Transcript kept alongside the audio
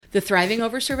The Thriving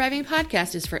Over Surviving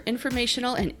podcast is for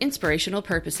informational and inspirational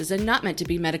purposes and not meant to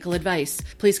be medical advice.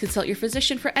 Please consult your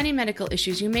physician for any medical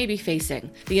issues you may be facing.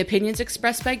 The opinions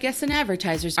expressed by guests and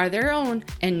advertisers are their own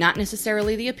and not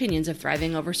necessarily the opinions of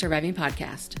Thriving Over Surviving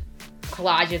podcast.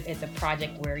 Collage is a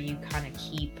project where you kind of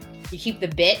keep the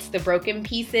bits, the broken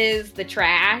pieces, the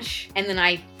trash, and then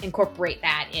I incorporate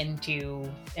that into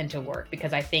work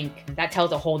because I think that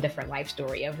tells a whole different life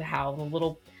story of how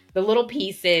the little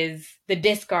pieces, the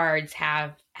discards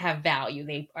have value.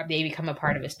 They become a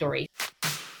part of a story.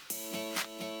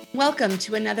 Welcome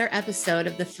to another episode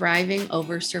of the Thriving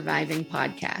Over Surviving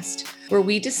podcast, where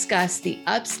we discuss the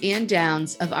ups and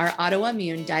downs of our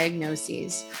autoimmune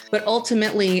diagnoses, but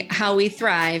ultimately how we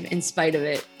thrive in spite of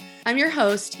it. I'm your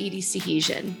host, Edie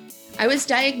Sahijian. I was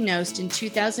diagnosed in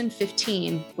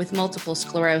 2015 with multiple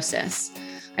sclerosis.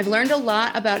 I've learned a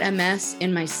lot about MS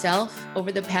in myself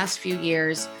over the past few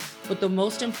years, but the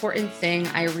most important thing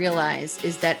I realize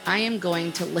is that I am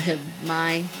going to live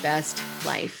my best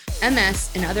life.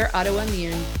 MS and other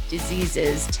autoimmune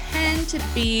diseases tend to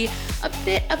be a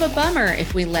bit of a bummer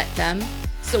if we let them,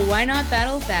 so why not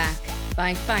battle back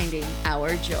by finding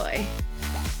our joy?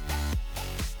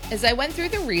 As I went through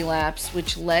the relapse,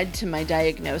 which led to my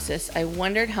diagnosis, I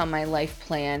wondered how my life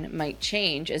plan might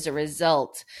change as a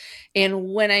result.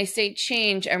 And when I say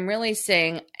change, I'm really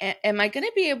saying, am I going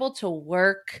to be able to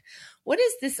work? What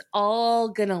is this all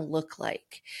going to look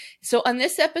like? So on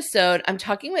this episode, I'm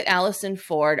talking with Allison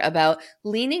Ford about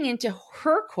leaning into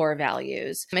her core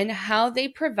values and how they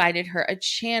provided her a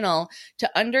channel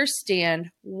to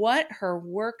understand what her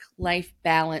work-life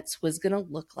balance was going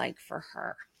to look like for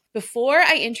her. Before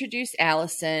I introduce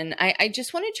Allison, I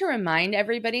just wanted to remind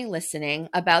everybody listening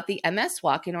about the MS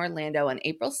Walk in Orlando on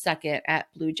April 2nd at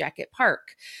Blue Jacket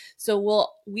Park. So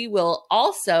we will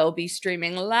also be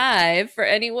streaming live for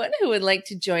anyone who would like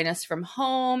to join us from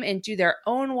home and do their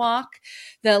own walk.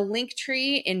 The link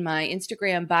tree in my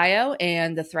Instagram bio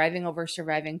and the Thriving Over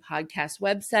Surviving podcast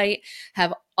website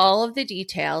have all of the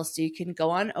details, so you can go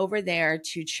on over there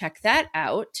to check that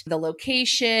out, the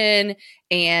location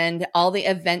and all the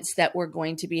events that we're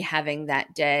going to be having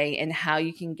that day and how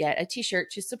you can get a t-shirt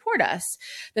to support us.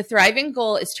 The Thriving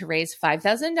goal is to raise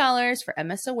 $5,000 for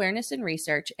MS awareness and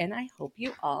research, and I hope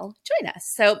you all join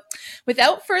us. So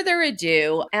without further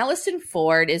ado, Allison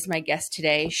Ford is my guest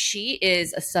today. She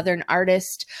is a Southern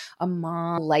artist, a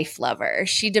mom, life lover.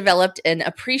 She developed an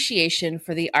appreciation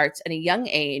for the arts at a young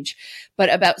age,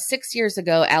 but about 6 years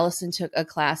ago, Allison took a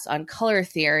class on color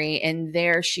theory, and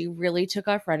there she really took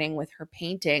off running with her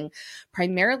painting,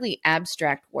 primarily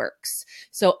abstract works.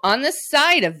 So on the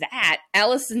side of that,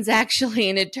 Allison's actually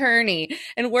an attorney,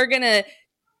 and we're going to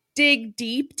dig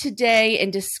deep today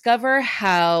and discover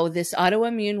how this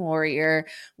autoimmune warrior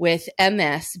with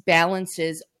MS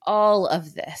balances all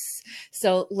of this.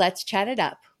 So let's chat it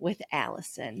up with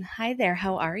Allison. Hi there.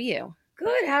 How are you?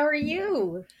 Good. How are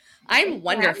you? I'm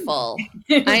wonderful.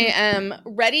 I am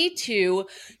ready to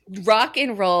rock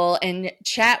and roll and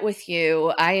chat with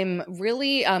you. I am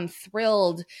really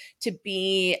thrilled to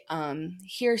be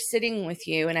here sitting with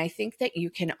you. And I think that you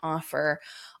can offer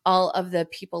all of the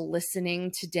people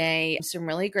listening today some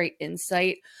really great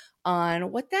insight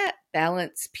on what that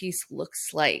balance piece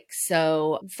looks like.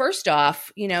 So first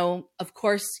off, of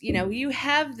course, you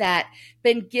have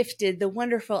been gifted the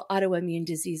wonderful autoimmune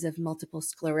disease of multiple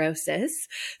sclerosis.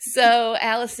 So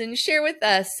Allison, share with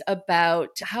us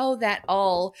about how that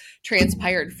all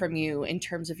transpired from you in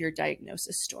terms of your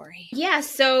diagnosis story. Yeah,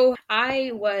 so I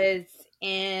was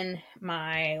in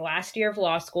my last year of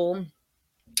law school.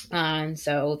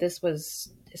 So this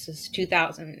is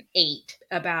 2008,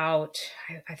 about,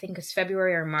 I think it's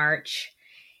February or March,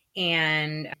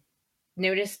 and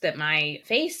noticed that my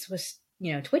face was,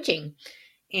 twitching.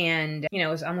 And, it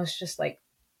was almost just like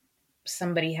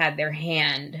somebody had their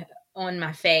hand on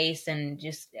my face and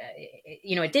just,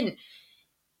 it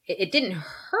didn't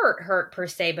hurt per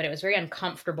se, but it was very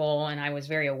uncomfortable and I was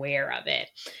very aware of it.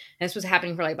 And this was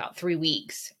happening for like about 3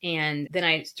 weeks. And then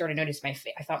I started to notice I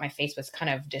thought my face was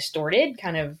kind of distorted,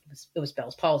 it was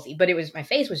Bell's palsy, but my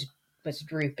face was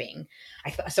drooping.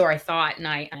 I thought, and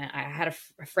I had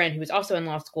a friend who was also in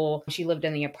law school. She lived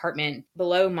in the apartment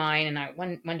below mine. And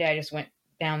one day I just went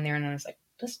down there and I was like,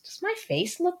 does my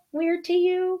face look weird to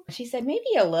you? She said,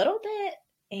 maybe a little bit.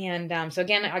 And so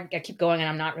again, I keep going and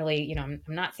I'm not really, I'm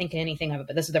not thinking anything of it,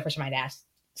 but this is the first time I'd asked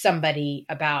somebody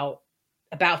about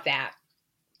that.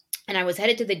 And I was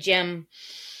headed to the gym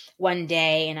one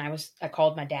day and I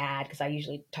called my dad because I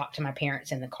usually talk to my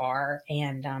parents in the car.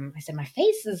 And I said, my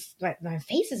face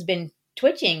has been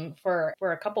twitching for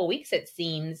a couple of weeks, it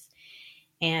seems.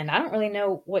 And I don't really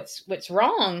know what's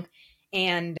wrong.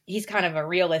 And he's kind of a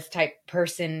realist type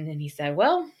person. And he said,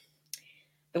 well,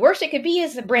 the worst it could be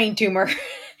is a brain tumor.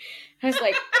 I was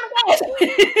like, oh,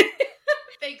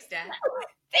 Thanks, Dad.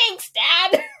 thanks,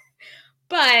 Dad.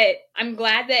 But I'm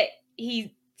glad that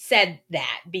he said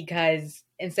that, because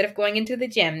instead of going into the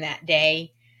gym that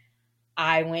day,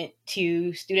 I went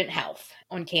to student health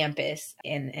on campus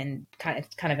and kind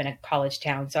of in a college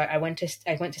town. So I went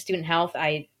to student health.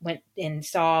 I went and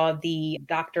saw the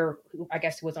doctor who I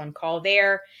guess was on call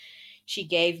there. She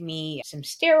gave me some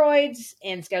steroids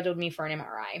and scheduled me for an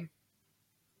MRI.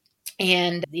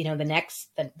 And the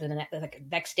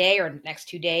next day or next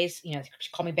 2 days,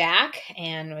 she called me back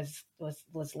and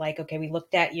was like, okay, we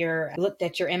looked at your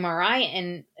MRI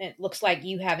and it looks like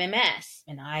you have MS.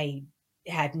 And I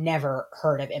had never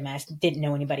heard of MS, didn't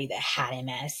know anybody that had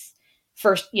MS.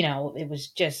 First, it was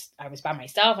just, I was by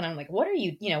myself and I'm like, what are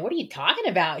you talking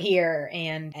about here?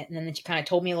 And then she kind of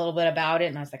told me a little bit about it.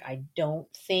 And I was like, I don't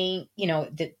think,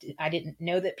 that I didn't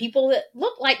know that people that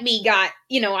look like me got,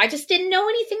 I just didn't know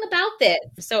anything about this.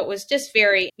 So it was just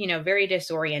very, very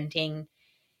disorienting.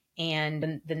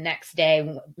 And the next day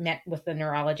met with the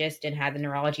neurologist and had the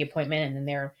neurology appointment. And then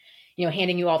they're,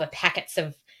 handing you all the packets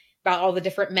about all the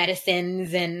different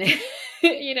medicines and,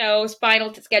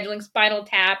 scheduling spinal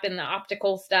tap and the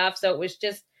optical stuff. So it was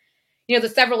just, the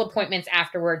several appointments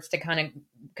afterwards to kind of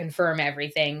confirm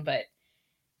everything, but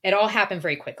it all happened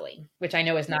very quickly, which I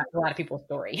know is not a lot of people's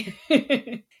story.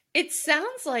 It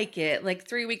sounds like it, like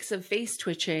 3 weeks of face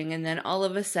twitching, and then all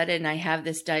of a sudden I have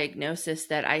this diagnosis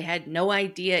that I had no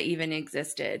idea even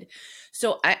existed.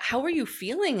 So how were you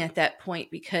feeling at that point?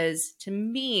 Because to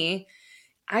me,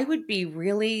 I would be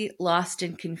really lost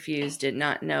and confused and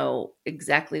not know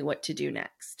exactly what to do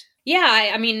next.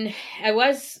 Yeah, I mean,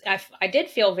 I did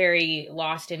feel very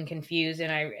lost and confused,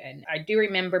 and I do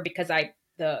remember because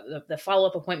the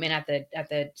follow-up appointment at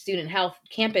the student health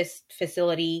campus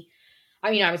facility,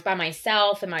 I was by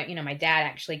myself, and my dad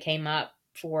actually came up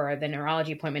for the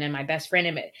neurology appointment, and my best friend,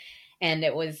 and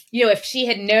it was, if she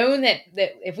had known that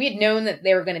if we had known that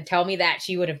they were going to tell me that,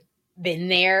 she would have been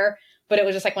there. But it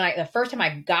was just like the first time I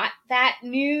got that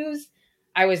news,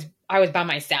 I was by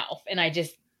myself, and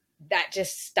that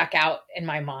just stuck out in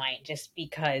my mind just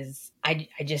because I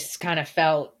just kind of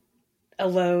felt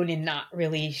alone and not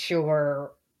really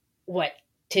sure what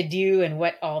to do and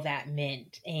what all that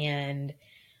meant. And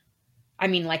I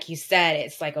mean, like you said,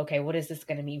 it's like, okay, what is this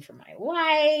going to mean for my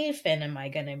life? And am I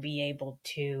going to be able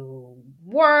to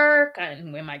work?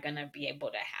 And am I going to be able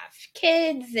to have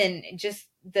kids? And just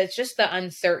the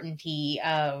uncertainty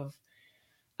of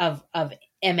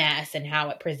MS and how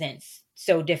it presents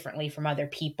so differently from other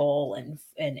people,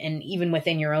 and even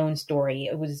within your own story,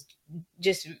 it was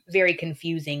just very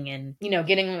confusing. And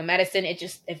getting the medicine,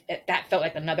 that felt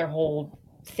like another whole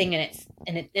thing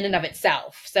in and of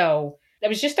itself. So that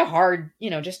was just a hard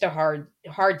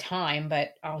time,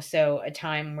 but also a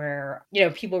time where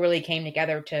people really came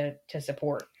together to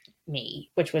support me,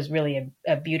 which was really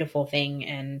a beautiful thing.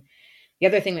 And the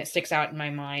other thing that sticks out in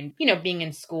my mind, being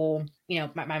in school,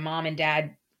 my mom and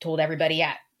dad told everybody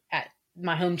at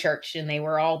my home church, and they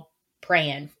were all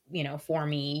praying, for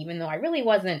me, even though I really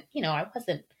wasn't, I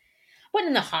wasn't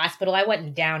in the hospital. I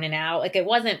wasn't down and out. Like it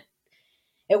wasn't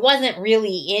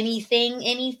really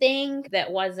anything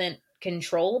that wasn't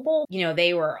controllable.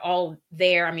 They were all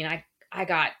there. I mean, I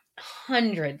got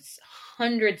hundreds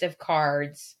of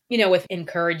cards, with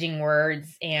encouraging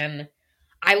words, and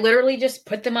I literally just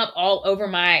put them up all over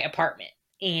my apartment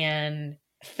and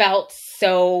felt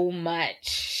so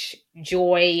much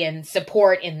joy and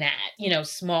support in that,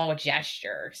 small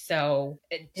gesture. So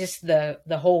just the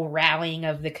whole rallying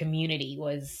of the community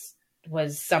was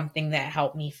something that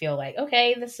helped me feel like,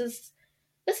 okay, this is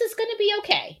going to be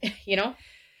okay,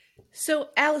 So,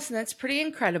 Allison, that's pretty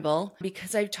incredible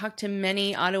because I've talked to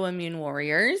many autoimmune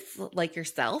warriors like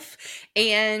yourself,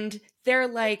 and they're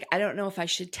like, I don't know if I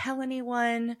should tell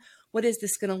anyone. What is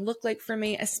this going to look like for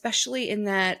me, especially in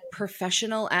that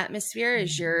professional atmosphere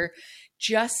as you're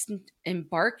just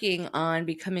embarking on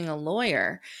becoming a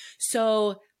lawyer?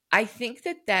 So, I think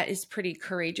that is pretty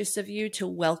courageous of you to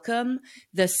welcome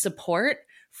the support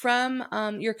from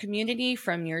your community,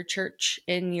 from your church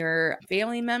and your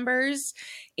family members.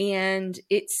 And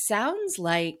it sounds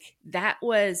like that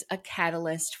was a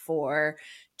catalyst for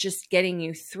just getting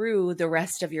you through the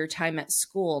rest of your time at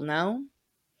school, no?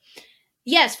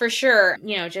 Yes, for sure.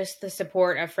 Just the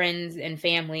support of friends and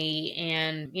family,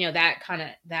 and that kind of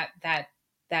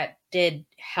that did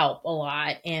help a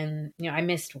lot. And I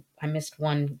missed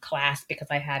one class because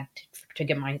I had to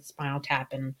get my spinal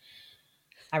tap, and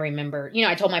I remember,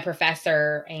 I told my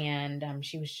professor, and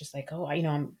she was just like, oh,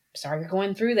 I'm sorry you're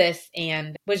going through this,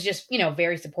 and was just,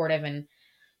 very supportive. And,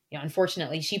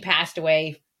 unfortunately she passed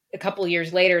away a couple of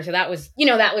years later. So that was,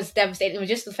 that was devastating. It was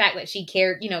just the fact that she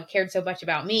cared so much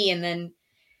about me. And then,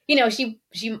 she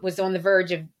was on the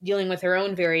verge of dealing with her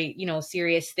own very,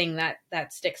 serious thing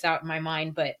that sticks out in my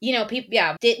mind. But,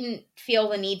 people, didn't feel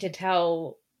the need to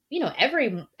tell,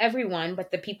 everyone,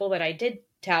 but the people that I did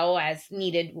tell as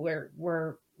needed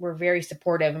were very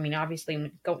supportive. I mean,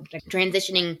 obviously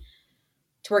transitioning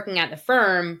to working at the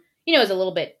firm, is a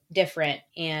little bit different.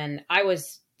 And I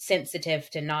was sensitive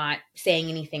to not saying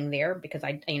anything there because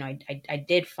I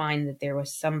did find that there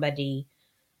was somebody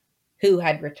who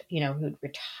had, who'd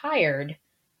retired,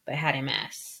 but had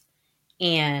MS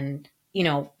and,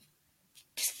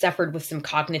 suffered with some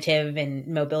cognitive and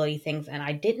mobility things. And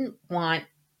I didn't want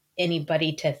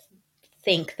anybody to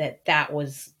think that that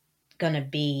was going to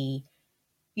be,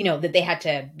 that they had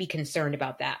to be concerned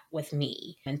about that with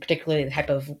me, and particularly the type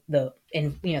of the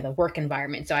work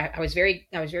environment. So I was very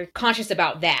conscious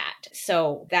about that.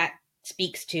 So that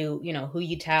speaks to, who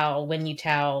you tell, when you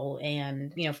tell.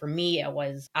 And, for me, it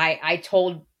was, I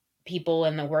told people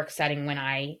in the work setting when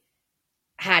I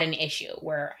had an issue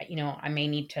where, I may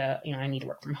need to, I need to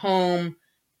work from home,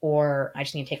 or I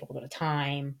just need to take a little bit of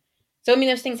time. So, I mean,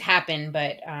 those things happen,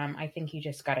 but I think you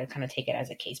just got to kind of take it as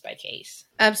a case by case.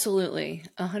 Absolutely.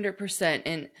 100%.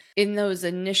 And in those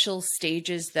initial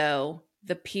stages, though,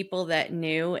 the people that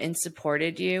knew and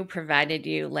supported you provided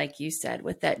you, like you said,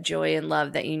 with that joy and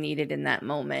love that you needed in that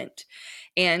moment.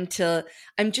 And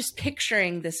I'm just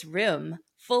picturing this room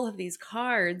full of these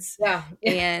cards. Yeah.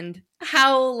 And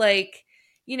how, like,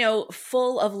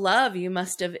 full of love you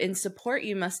must have, in support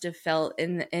you must have felt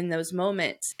in those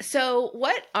moments. So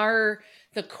what are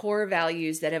the core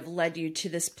values that have led you to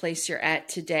this place you're at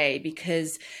today?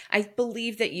 Because I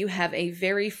believe that you have a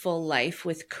very full life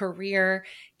with career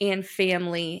and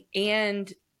family,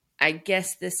 and I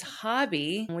guess this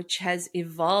hobby, which has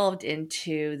evolved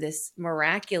into this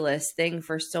miraculous thing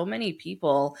for so many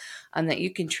people, that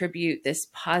you contribute this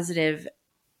positive,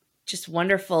 just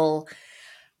wonderful,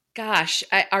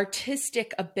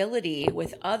 artistic ability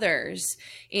with others.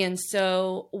 And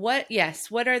so what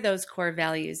are those core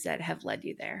values that have led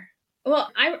you there? Well,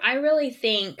 I really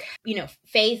think,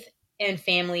 faith and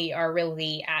family are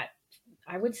really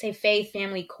I would say faith,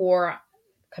 family, core.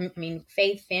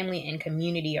 Faith, family, and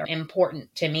community are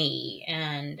important to me.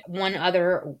 And one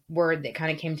other word that kind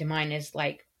of came to mind is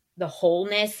like the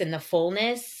wholeness and the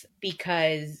fullness,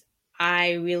 because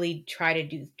I really try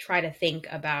to think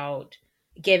about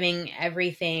giving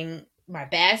everything my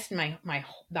best, my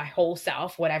whole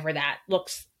self, whatever that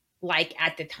looks like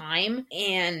at the time.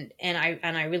 And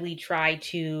I really try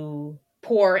to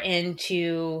pour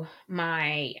into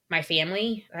my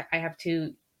family. I have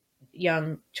two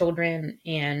young children,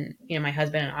 and my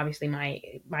husband, and obviously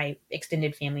my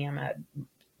extended family. I'm a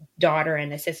daughter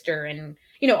and a sister, and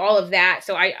all of that.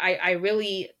 So I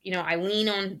really, I lean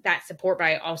on that support, but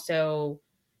I also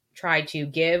try to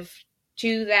give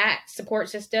to that support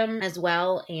system as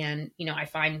well. And I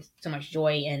find so much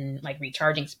joy in like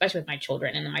recharging, especially with my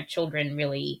children, and my children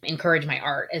really encourage my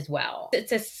art as well.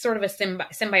 It's a sort of a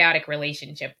symbiotic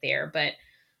relationship there. But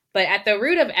at the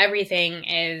root of everything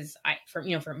is,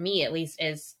 for me at least,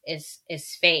 is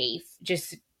faith.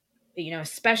 Just,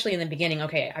 especially in the beginning.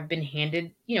 Okay, I've been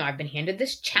handed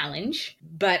this challenge,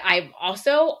 but I've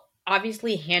also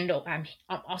obviously I'm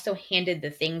also handed the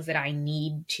things that I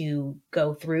need to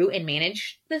go through and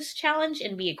manage this challenge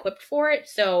and be equipped for it.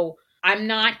 So I'm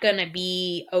not going to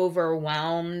be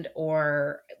overwhelmed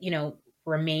or,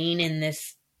 remain in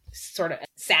this sort of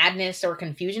sadness or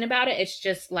confusion about it. It's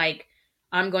just like,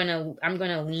 I'm going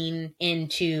to lean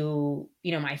into,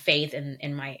 my faith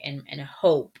and my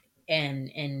hope,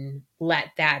 and let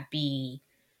that be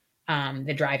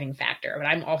the driving factor. But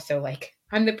I'm also like,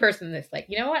 I'm the person that's like,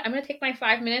 you know what? I'm going to take my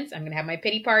 5 minutes. I'm going to have my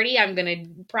pity party. I'm going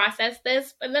to process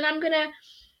this, and then I'm going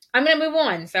to move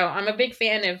on. So I'm a big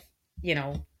fan of,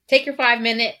 take your 5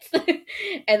 minutes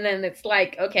and then it's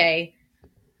like, okay,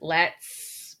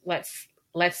 let's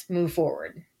move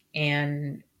forward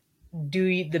and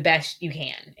do the best you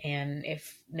can. And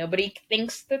if nobody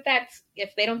thinks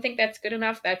if they don't think that's good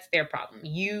enough, that's their problem.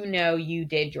 You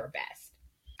did your best.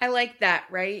 I like that,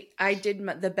 right? I did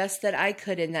the best that I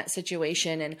could in that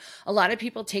situation. And a lot of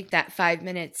people take that 5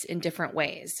 minutes in different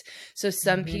ways. So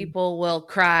some people will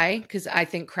cry, because I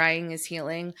think crying is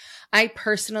healing. I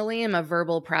personally am a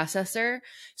verbal processor.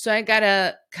 So I got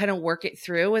to kind of work it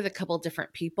through with a couple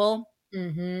different people.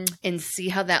 and see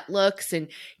how that looks and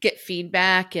get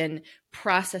feedback and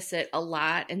process it a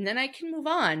lot. And then I can move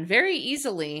on very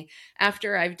easily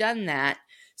after I've done that.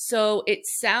 So it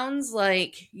sounds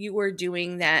like you were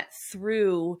doing that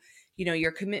through,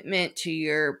 your commitment to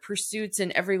your pursuits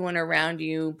and everyone around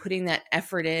you, putting that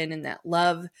effort in and that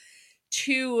love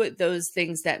to those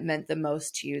things that meant the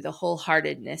most to you, the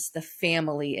wholeheartedness, the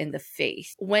family, and the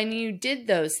faith. When you did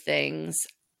those things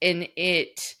and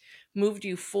it moved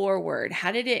you forward,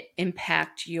 how did it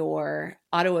impact your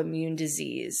autoimmune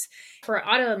disease? For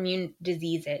autoimmune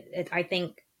disease, I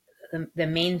think the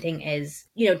main thing is,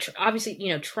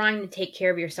 obviously, trying to take care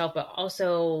of yourself, but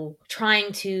also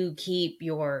trying to keep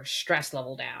your stress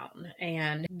level down.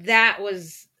 And that's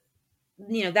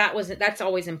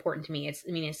always important to me.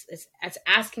 It's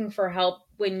asking for help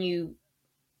when you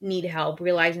need help,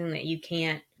 realizing that you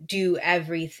can't do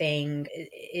everything.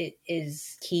 It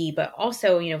is key. But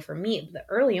also, for me, the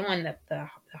early on, the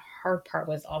hard part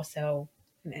was also,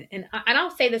 and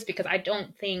I'll say this because I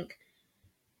don't think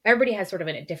everybody has sort of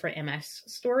a different MS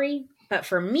story, but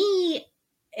for me,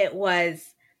 it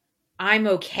was, I'm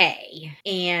okay.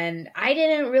 And I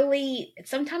didn't really,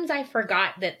 sometimes I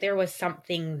forgot that there was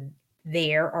something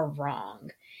there or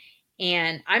wrong.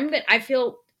 And I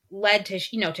feel led to,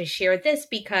 to share this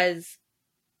because,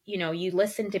 you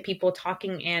listen to people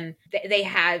talking and they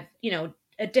have,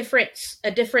 a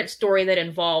different story that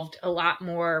involved a lot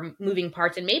more moving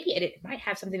parts. And maybe it might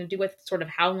have something to do with sort of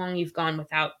how long you've gone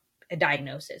without a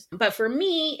diagnosis. But for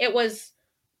me, it was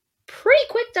pretty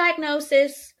quick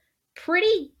diagnosis,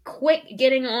 pretty quick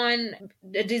getting on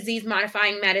the disease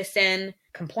modifying medicine.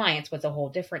 Compliance was a whole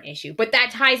different issue, but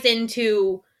that ties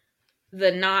into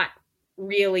the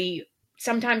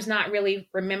sometimes not really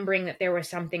remembering that there was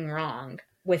something wrong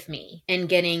with me and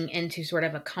getting into sort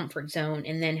of a comfort zone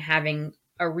and then having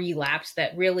a relapse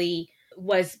that really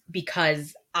was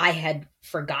because I had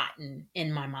forgotten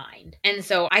in my mind. And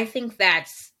so I think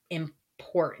that's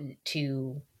important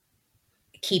to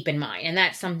keep in mind. And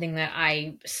that's something that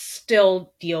I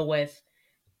still deal with.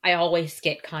 I always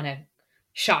get kind of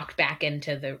shocked back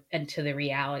into the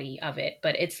reality of it.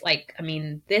 But it's like,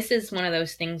 this is one of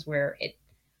those things where it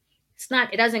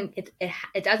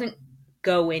doesn't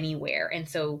go anywhere. And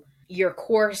so your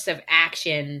course of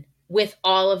action with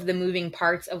all of the moving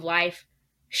parts of life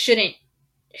shouldn't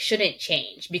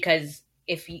change, because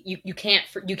if you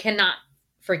cannot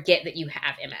forget that you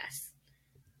have MS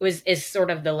is sort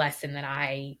of the lesson that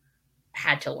I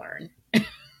had to learn.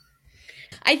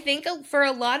 I think for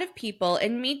a lot of people,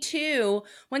 and me too,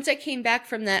 once I came back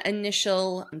from that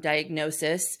initial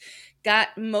diagnosis,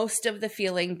 got most of the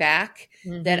feeling back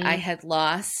that I had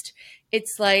lost.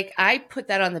 It's like I put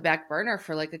that on the back burner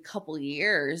for like a couple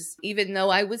years. Even though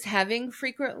I was having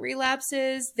frequent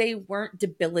relapses, they weren't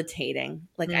debilitating.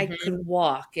 Like I could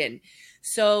walk. And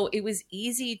so it was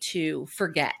easy to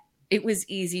forget. It was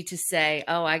easy to say,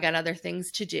 oh, I got other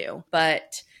things to do.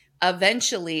 But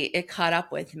eventually it caught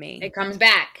up with me. It comes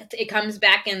back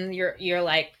and you're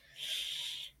like,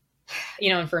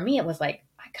 and for me, it was like,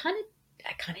 I kind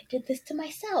of did this to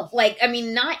myself. Like,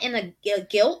 not in a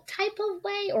guilt type of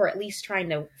way, or at least trying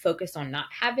to focus on not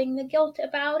having the guilt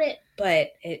about it.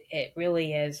 But it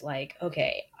really is like,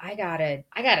 okay, I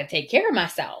gotta take care of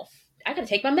myself. I gotta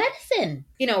take my medicine,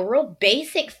 real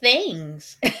basic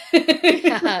things.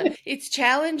 Yeah, it's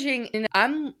challenging. And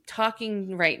I'm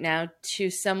talking right now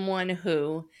to someone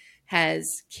who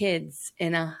has kids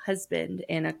and a husband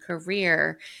and a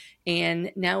career.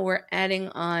 And now we're adding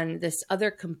on this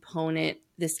other component,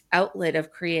 this outlet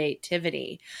of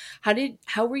creativity.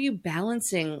 How were you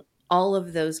balancing all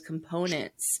of those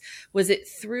components? Was it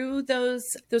through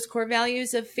those core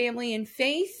values of family and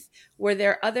faith? Were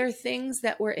there other things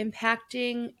that were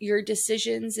impacting your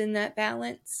decisions in that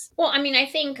balance? Well, I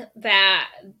think that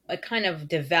it kind of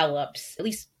develops, at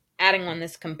least adding on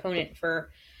this component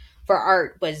for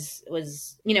art was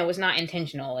not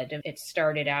intentional. It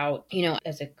started out,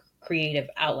 as a creative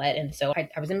outlet. And so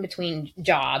I was in between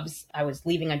jobs. I was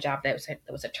leaving a job that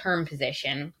was a term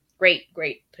position, great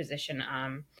position,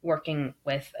 working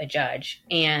with a judge,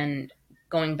 and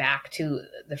going back to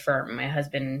the firm. My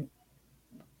husband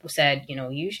said,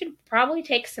 you should probably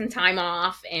take some time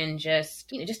off and just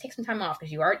take some time off,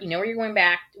 because where you're going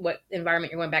back, what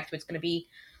environment you're going back to. It's going to be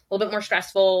a little bit more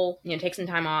stressful, take some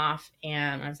time off.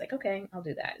 And I was like, okay, I'll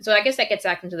do that. So I guess that gets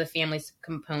back into the family's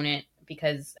component,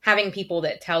 because having people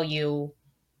that tell you,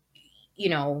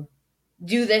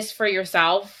 do this for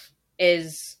yourself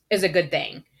is a good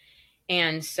thing.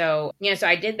 And so, so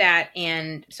I did that.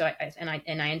 And so I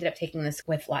ended up taking this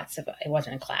with lots of, it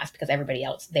wasn't a class because everybody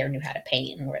else there knew how to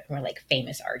paint, and we're like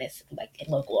famous artists, like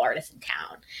local artists in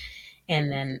town.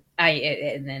 And then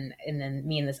and then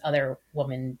me and this other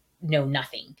woman know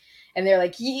nothing. And they're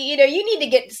like, you know, you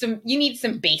need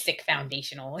some basic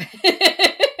foundational.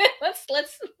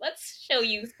 let's show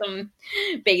you some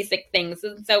basic things.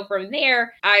 And so from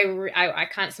there, I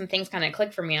kind of, some things kind of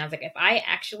clicked for me. And I was like, if I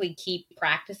actually keep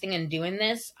practicing and doing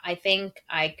this, I think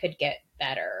I could get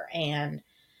better. And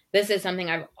this is something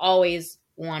I've always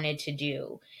wanted to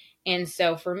do. And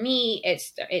so for me,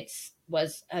 it's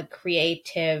was a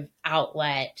creative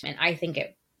outlet, and I think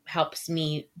it helps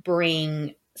me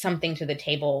bring something to the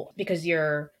table, because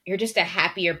you're just a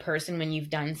happier person when you've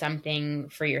done something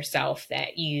for yourself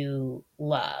that you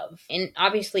love. And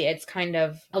obviously it's kind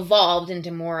of evolved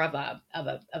into more of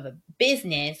a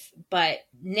business, but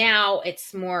now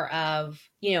it's more of,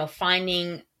 you know,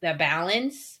 finding the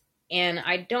balance. And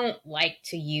I don't like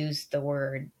to use the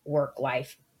word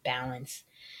work-life balance.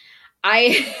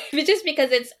 Just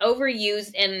because it's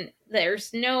overused, and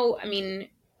there's no, I mean,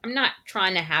 I'm not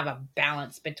trying to have a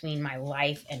balance between my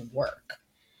life and work,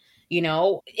 you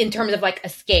know, in terms of like a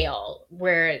scale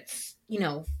where it's, you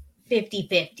know,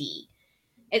 50-50.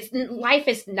 It's, life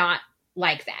is not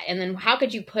like that. And then how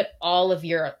could you put all of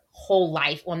your whole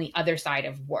life on the other side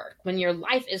of work when your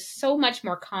life is so much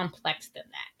more complex than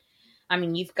that? I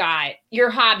mean, you've got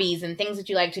your hobbies and things that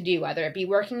you like to do, whether it be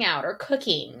working out or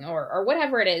cooking or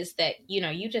whatever it is that, you know,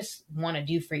 you just want to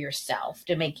do for yourself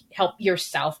to help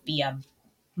yourself be a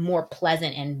more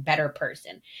pleasant and better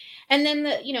person. And then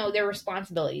the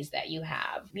responsibilities that you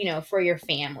have, you know, for your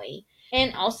family,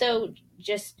 and also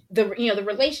just the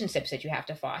relationships that you have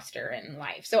to foster in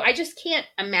life. So I just can't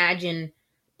imagine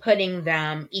putting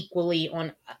them equally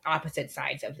on opposite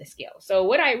sides of the scale. So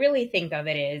what I really think of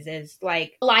it is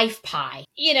like life pie,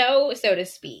 you know, so to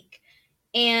speak.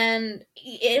 And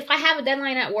if I have a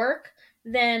deadline at work,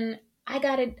 then I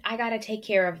gotta take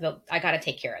care of that.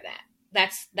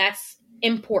 That's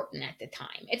important at the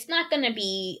time. It's not going to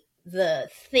be the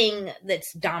thing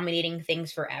that's dominating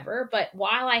things forever, but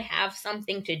while I have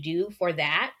something to do for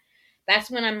that, that's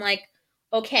when I'm like,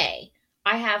 okay,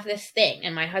 I have this thing,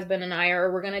 and my husband and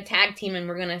we're going to tag team, and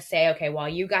we're going to say, okay, well,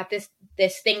 you got this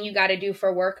thing you got to do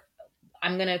for work.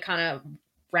 I'm going to kind of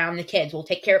round the kids. We'll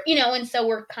take care of, you know, and so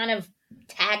we're kind of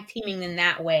tag teaming in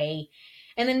that way.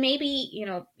 And then maybe,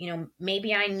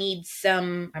 maybe I need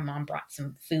my mom brought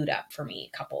some food up for me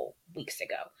a couple weeks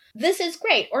ago. This is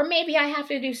great. Or maybe I have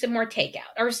to do some more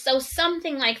takeout, or so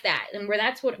something like that. And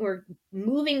that's what we're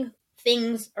moving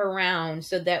things around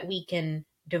so that we can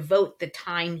devote the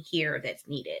time here that's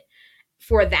needed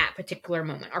for that particular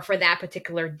moment or for that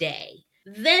particular day.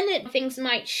 Then things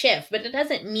might shift, but it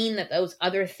doesn't mean that those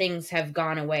other things have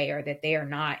gone away or that they are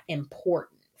not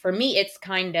important. For me, it's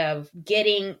kind of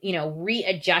getting,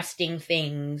 readjusting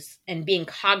things and being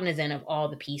cognizant of all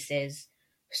the pieces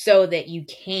so that you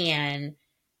can,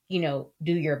 do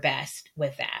your best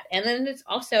with that. And then it's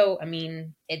also,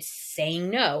 it's saying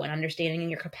no and understanding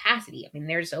your capacity.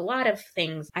 There's a lot of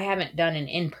things. I haven't done an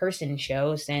in-person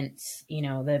show since,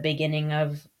 the beginning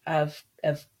of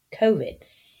COVID.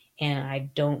 And I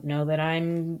don't know that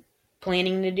I'm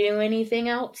planning to do anything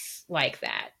else like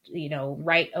that,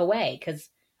 right away, because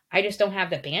I just don't have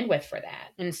the bandwidth for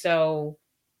that. And so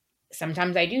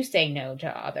sometimes I do say no to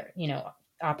other,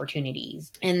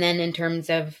 opportunities. And then in terms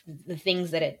of the things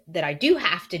that I do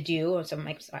have to do, so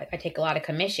I take a lot of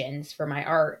commissions for my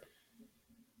art.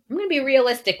 I'm going to be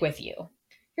realistic with you.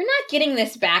 You're not getting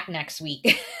this back next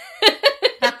week.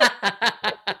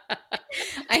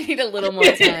 I need a little more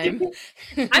time.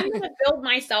 I'm going to build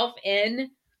myself in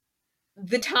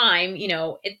the time,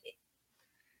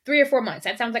 3 or 4 months.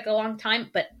 That sounds like a long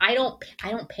time, but I don't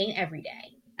paint every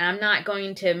day. I'm not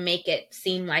going to make it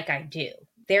seem like I do.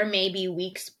 There may be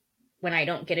weeks when I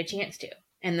don't get a chance to,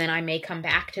 and then I may come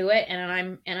back to it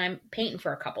and I'm painting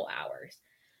for a couple hours.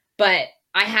 But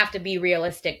I have to be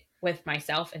realistic with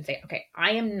myself and say, okay,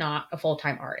 I am not a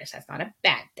full-time artist. That's not a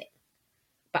bad thing.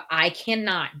 But I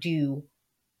cannot do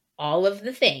all of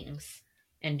the things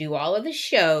and do all of the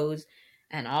shows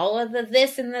and all of the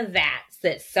this and the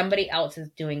that somebody else is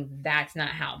doing. That's not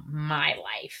how my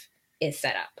life is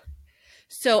set up.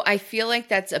 So I feel like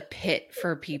that's a pit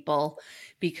for people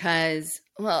because,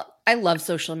 well, I love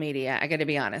social media. I got to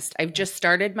be honest. I've just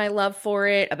started my love for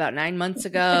it about 9 months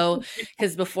ago,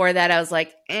 because before that I was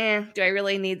like, do I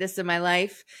really need this in my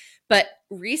life? But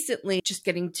recently, just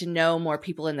getting to know more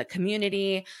people in the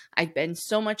community, I've been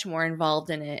so much more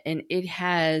involved in it. And it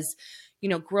has,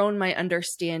 grown my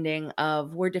understanding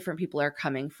of where different people are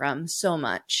coming from so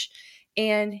much.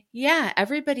 And yeah,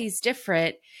 everybody's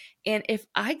different. And if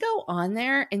I go on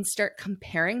there and start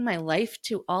comparing my life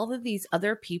to all of these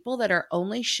other people that are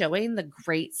only showing the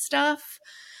great stuff,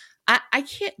 I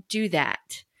can't do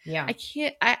that. Yeah.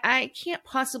 I can't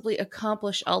possibly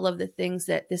accomplish all of the things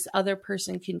that this other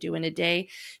person can do in a day,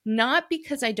 not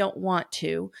because I don't want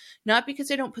to, not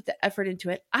because I don't put the effort into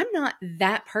it. I'm not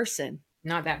that person.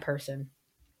 Not that person.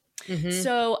 Mm-hmm.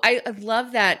 So I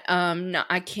love that. No,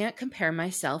 I can't compare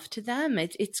myself to them.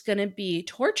 It's going to be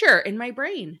torture in my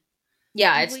brain.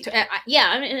 Yeah, yeah.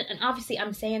 I mean, and obviously,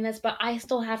 I'm saying this, but I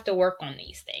still have to work on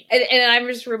these things, and I'm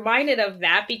just reminded of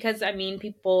that because I mean,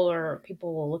 people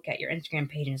will look at your Instagram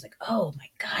page and it's like, oh my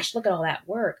gosh, look at all that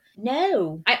work.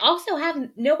 No, I also have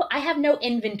no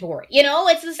inventory. You know,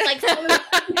 it's just like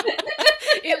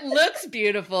it looks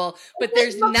beautiful, but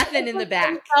there's nothing in the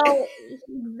back.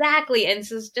 Exactly, and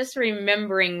so just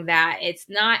remembering that it's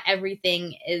not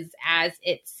everything is as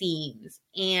it seems,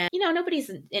 and you know, nobody's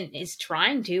is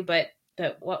trying to, but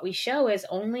what we show is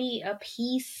only a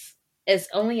piece of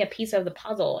the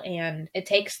puzzle, and it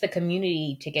takes the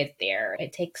community to get there.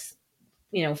 It takes,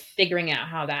 you know, figuring out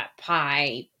how that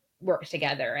pie works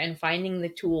together and finding the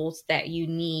tools that you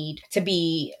need to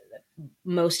be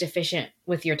most efficient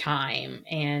with your time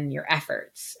and your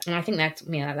efforts. And I think that's,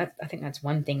 I think that's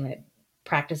one thing that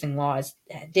practicing laws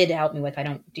did help me with. I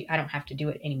don't have to do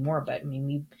it anymore, but I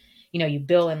mean, you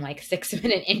bill in like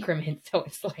 6-minute increments. So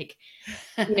it's like,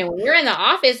 you know, when you're in the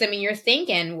office, I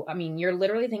mean, you're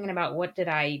literally thinking about what did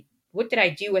I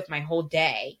do with my whole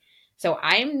day? So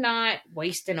I'm not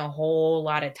wasting a whole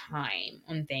lot of time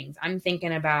on things. I'm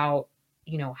thinking about,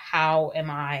 you know, how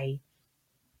am I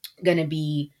going to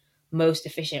be most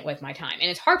efficient with my time?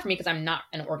 And it's hard for me because I'm not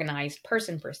an organized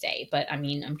person per se, but I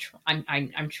mean,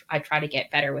 I try to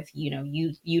get better with, you know,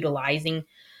 utilizing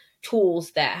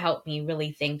tools that help me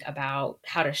really think about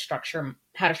how to structure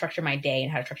my day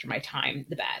and how to structure my time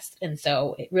the best. And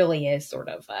so it really is sort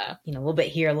of you know, a little bit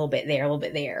here, a little bit there, a little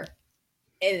bit there.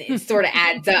 And it sort of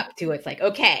adds up to, it's like,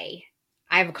 okay,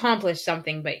 I've accomplished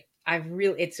something, but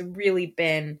it's really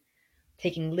been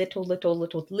taking little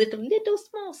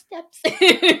small steps.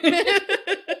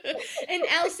 And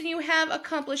Allison, you have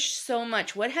accomplished so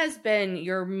much. What has been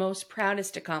your most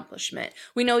proudest accomplishment?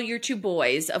 We know your 2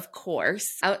 boys, of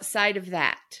course. Outside of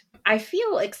that, I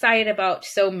feel excited about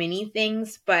so many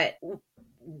things, but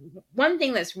one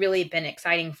thing that's really been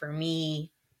exciting for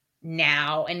me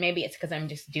now, and maybe it's because I'm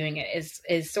just doing it,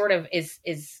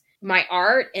 is my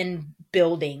art and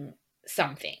building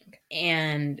something.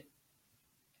 And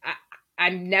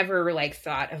I've never like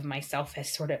thought of myself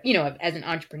as sort of, you know, as an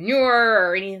entrepreneur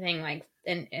or anything like,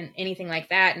 and anything like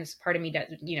that. And part of me does,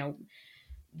 you know,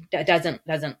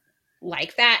 doesn't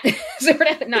like that sort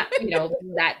of, not, you know,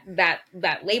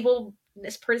 that label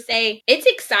this per se. It's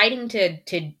exciting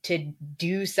to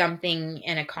do something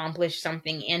and accomplish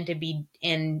something, and to be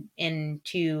and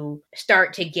to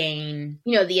start to gain,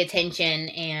 you know, the attention,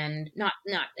 and not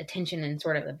attention in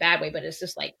sort of a bad way, but it's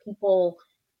just like people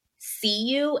see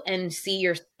you and see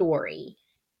your story.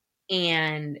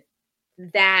 And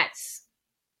that's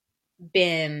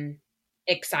been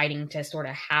exciting, to sort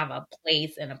of have a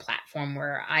place and a platform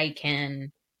where I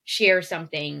can share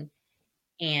something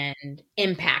and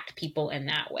impact people in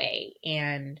that way.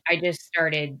 And I just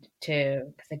started to,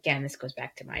 because again, this goes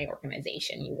back to my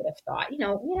organization. You would have thought, you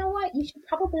know what, you should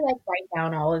probably like write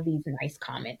down all of these nice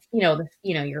comments,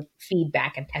 your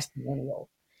feedback and testimonials.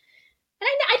 And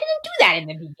I didn't do that in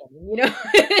the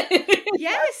beginning,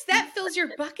 Yes, that fills your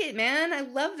bucket, man. I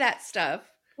love that stuff.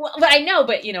 Well, but I know,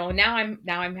 but now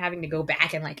I'm having to go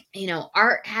back and like,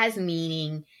 art has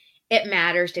meaning. It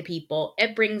matters to people.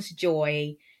 It brings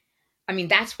joy. I mean,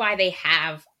 that's why they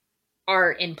have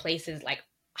art in places like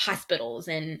hospitals,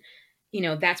 and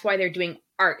that's why they're doing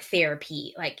art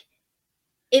therapy. Like,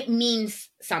 it means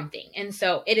something. And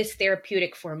so it is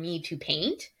therapeutic for me to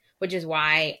paint, which is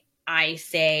why I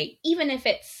say, even if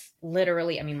it's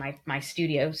literally, I mean, my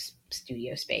studio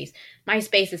space, my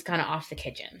space is kind of off the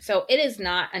kitchen. So it is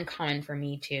not uncommon for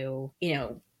me to,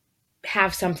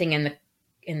 have something in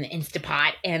the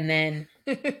Instapot, and then,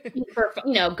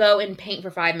 go and paint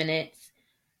for 5 minutes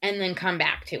and then come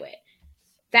back to it.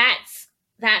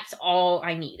 That's all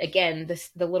I need. Again,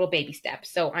 the little baby steps.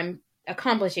 So I'm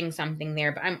accomplishing something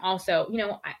there, but I'm also,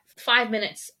 5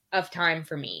 minutes of time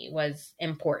for me was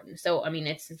important. So, I mean,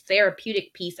 it's a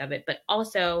therapeutic piece of it, but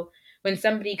also when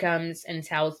somebody comes and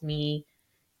tells me,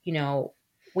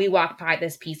 we walk by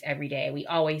this piece every day, we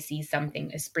always see something.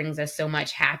 This brings us so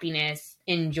much happiness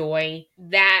and joy.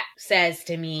 That says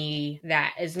to me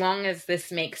that as long as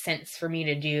this makes sense for me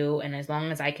to do, and as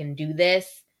long as I can do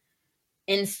this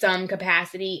in some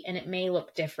capacity, and it may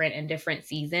look different in different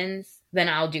seasons, then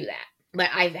I'll do that. But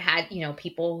I've had,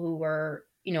 people who were,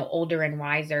 older and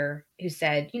wiser, who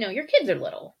said, your kids are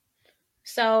little,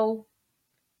 so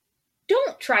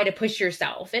don't try to push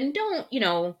yourself, and don't,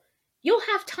 you'll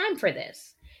have time for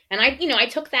this. And I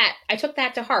took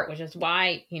that to heart, which is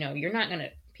why, you're not going to,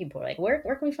 people are like, where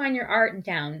can we find your art in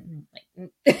town? Like,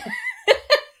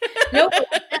 nope.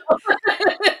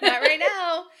 Not right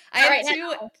now. I have right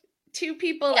two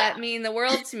people that mean the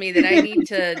world to me that I need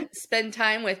to spend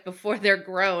time with before they're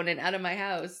grown and out of my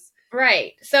house.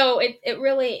 Right. So it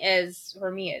really is,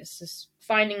 for me, it's just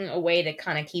finding a way to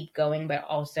kind of keep going, but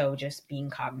also just being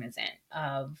cognizant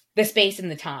of the space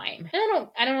and the time. And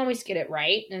I don't always get it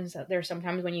right. And so there's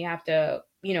sometimes when you have to,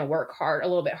 work hard, a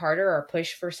little bit harder, or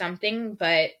push for something,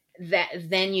 but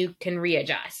then you can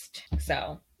readjust.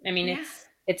 So, I mean,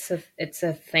 it's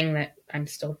a thing that I'm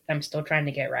still trying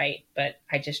to get right, but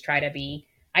I just try to be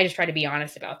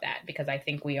honest about that, because I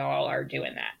think we all are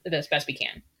doing that as best we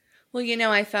can. Well,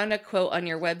 I found a quote on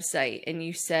your website, and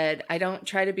you said, "I don't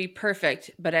try to be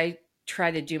perfect, but I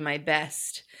try to do my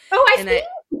best." Oh, yes.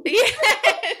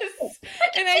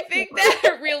 And I think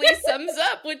that really sums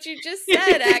up what you just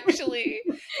said, actually.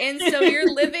 And so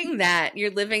you're living that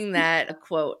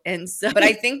quote. And so, but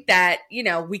I think that,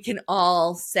 we can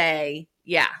all say,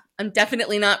 yeah, I'm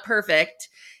definitely not perfect,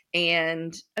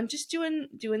 and I'm just doing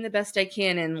the best I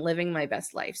can and living my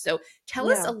best life. So tell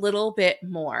us a little bit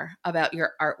more about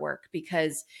your artwork,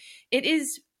 because it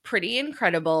is pretty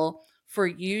incredible for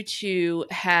you to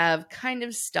have kind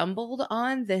of stumbled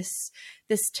on this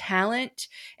talent.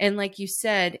 And like you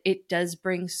said, it does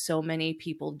bring so many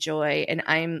people joy. And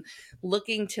I'm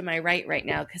looking to my right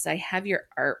now because I have your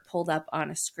art pulled up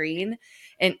on a screen,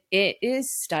 and it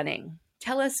is stunning.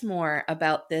 Tell us more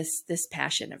about this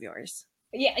passion of yours.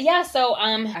 Yeah. So,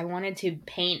 I wanted to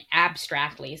paint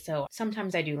abstractly. So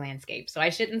sometimes I do landscapes. So I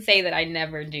shouldn't say that I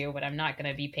never do, but I'm not going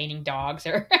to be painting dogs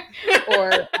or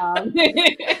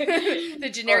the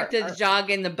generic, the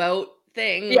jog in the boat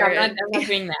thing. Yeah, I'm not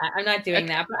doing that. I'm not doing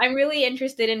that. But I'm really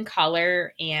interested in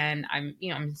color, and I'm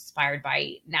inspired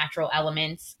by natural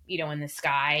elements, in the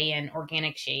sky, and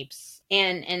organic shapes.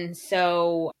 And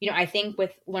so, I think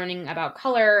with learning about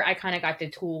color, I kind of got the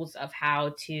tools of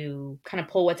how to kind of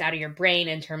pull what's out of your brain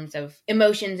in terms of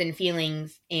emotions and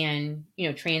feelings, and,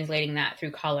 translating that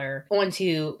through color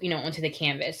onto the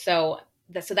canvas. So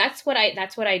that's what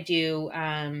I do.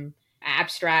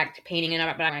 Abstract painting.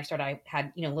 And when I started, I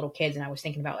had, little kids, and I was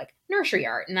thinking about like nursery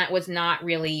art, and that was not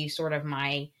really sort of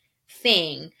my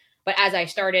thing. But as I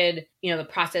started, the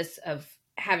process of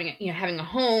having a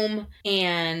home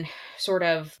and sort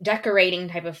of decorating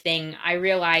type of thing, I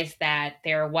realized that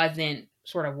there wasn't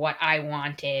sort of what I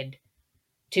wanted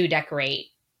to decorate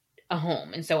a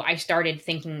home. And so I started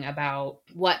thinking about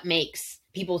what makes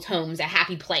people's homes a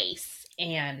happy place,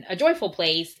 and a joyful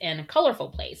place, and a colorful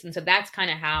place. And so that's kind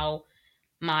of how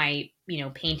my,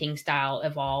 painting style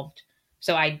evolved.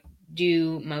 So I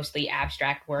do mostly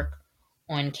abstract work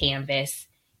on canvas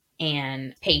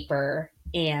and paper,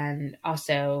 and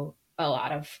also a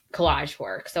lot of collage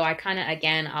work. So I kind of,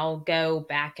 again, I'll go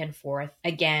back and forth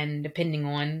again, depending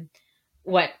on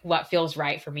what feels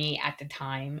right for me at the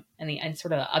time. And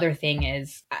sort of the other thing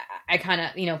is I kind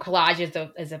of, collage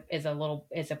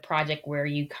is a project where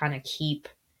you kind of keep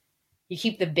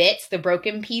the bits, the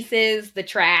broken pieces, the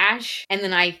trash, and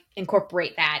then I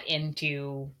incorporate that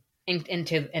into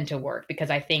work, because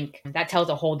I think that tells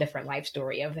a whole different life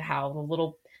story of how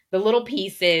the little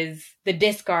pieces, the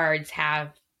discards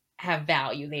have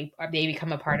value. They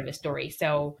become a part of a story.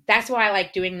 So that's why I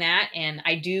like doing that, and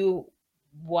I do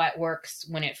what works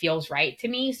when it feels right to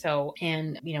me. So,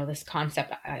 and this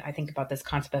concept, I think about this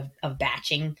concept of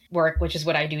batching work, which is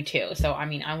what I do too. So, I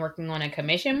mean, I'm working on a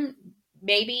commission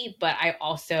maybe, but I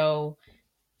also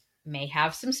may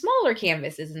have some smaller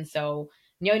canvases, and so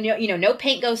no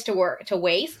paint goes to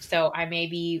waste. So I may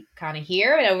be kind of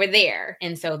here and over there,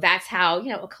 and so that's how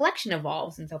a collection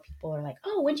evolves. And so people are like,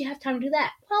 "Oh, when'd you have time to do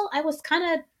that?" Well, I was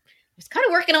kind of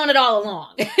working on it all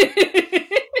along.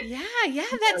 Yeah,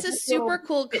 that's a super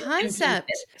cool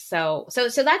concept. So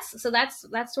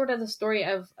that's sort of the story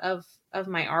of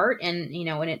my art, and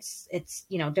and it's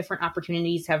different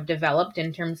opportunities have developed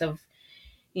in terms of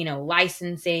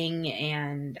licensing.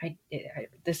 And I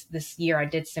this year I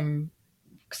did some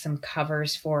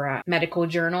covers for a medical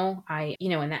journal. That's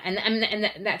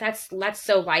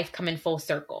so life coming full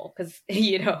circle, because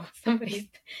somebody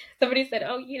said,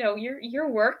 "Oh, your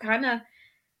work kind of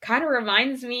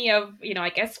reminds me of I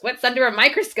guess what's under a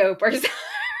microscope or something."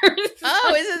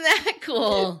 Oh, isn't that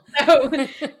cool?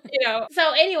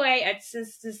 So anyway, it's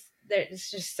just there's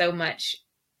just so much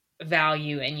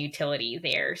value and utility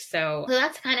there. So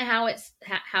that's kind of how it's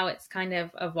kind of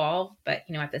evolved. But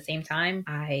at the same time,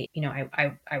 I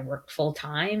work full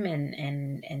time,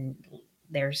 and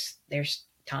there's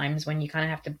times when you kind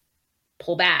of have to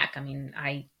pull back. I mean,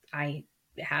 I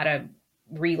had a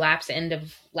relapse end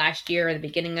of last year or the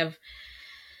beginning of,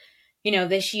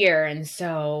 this year. And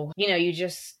so, you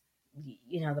just,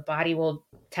 the body will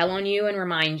tell on you and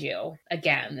remind you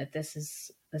again that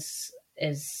this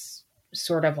is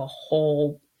sort of a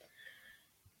whole,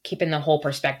 keeping the whole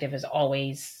perspective is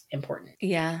always important.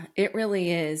 Yeah, it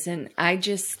really is. And I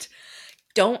just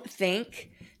don't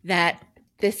think that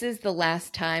this is the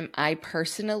last time I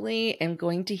personally am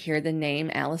going to hear the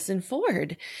name Allison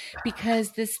Ford,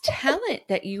 because this talent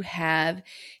that you have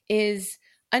is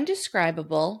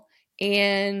undescribable.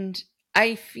 And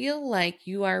I feel like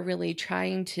you are really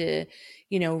trying to,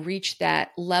 reach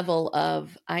that level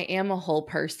of I am a whole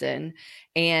person,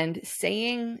 and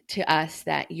saying to us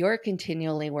that you're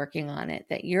continually working on it,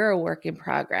 that you're a work in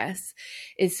progress,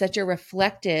 is such a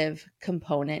reflective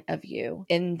component of you,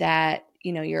 in that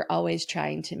you're always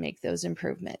trying to make those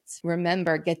improvements.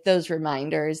 Remember, get those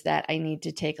reminders that I need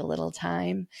to take a little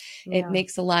time. Yeah. It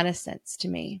makes a lot of sense to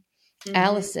me. Mm-hmm.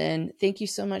 Allison, thank you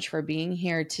so much for being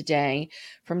here today.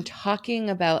 From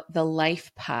talking about the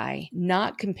life pie,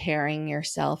 not comparing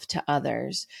yourself to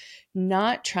others,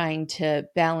 not trying to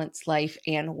balance life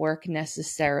and work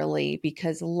necessarily,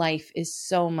 because life is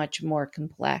so much more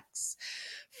complex.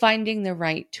 Finding the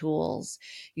right tools.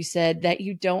 You said that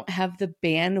you don't have the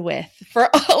bandwidth for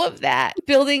all of that.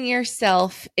 Building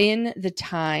yourself in the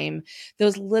time,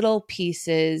 those little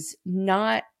pieces,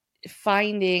 not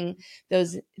finding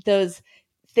those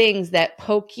things that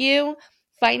poke you,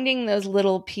 finding those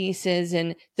little pieces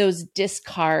and those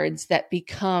discards that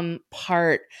become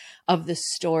part of the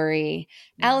story.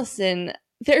 Allison,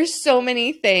 there's so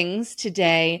many things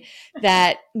today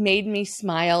that made me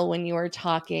smile when you were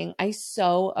talking. I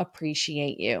so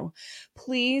appreciate you.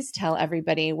 Please tell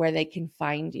everybody where they can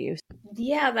find you.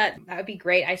 Yeah, that would be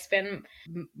great. I spend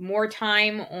more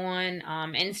time on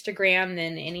Instagram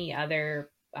than any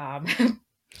other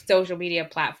social media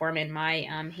platform, and my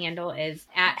handle is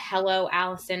at Hello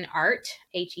Allison Art,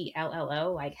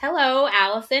 HELLO, like hello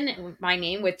Allison, my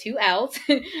name with 2 L's,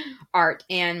 art.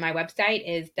 And my website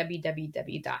is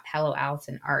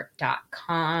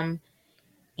www.helloallisonart.com,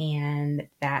 and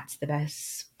that's the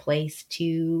best place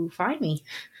to find me.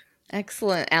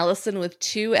 Excellent. Allison with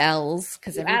 2 L's,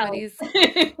 because everybody's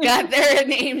got their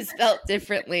names spelled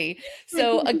differently.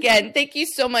 So again, thank you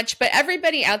so much. But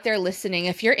everybody out there listening,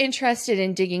 if you're interested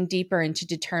in digging deeper into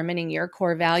determining your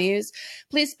core values,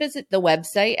 please visit the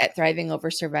website at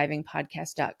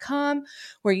thrivingoversurvivingpodcast.com,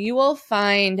 where you will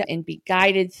find and be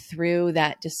guided through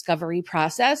that discovery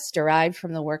process derived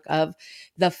from the work of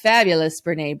the fabulous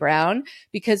Brene Brown,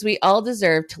 because we all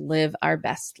deserve to live our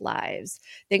best lives.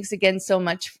 Thanks again so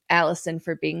much, Allison,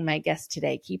 for being my guest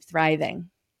today. Keep thriving.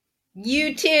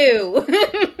 You too.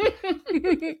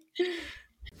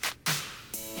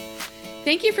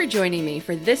 Thank you for joining me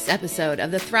for this episode of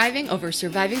the Thriving Over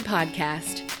Surviving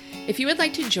podcast. If you would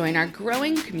like to join our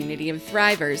growing community of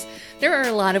thrivers, there are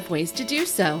a lot of ways to do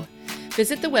so.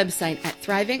 Visit the website at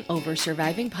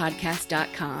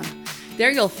thrivingoversurvivingpodcast.com. There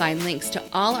you'll find links to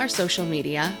all our social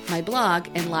media, my blog,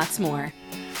 and lots more.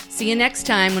 See you next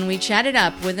time when we chat it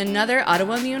up with another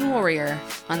autoimmune warrior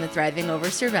on the Thriving Over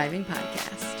Surviving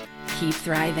podcast. Keep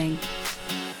thriving.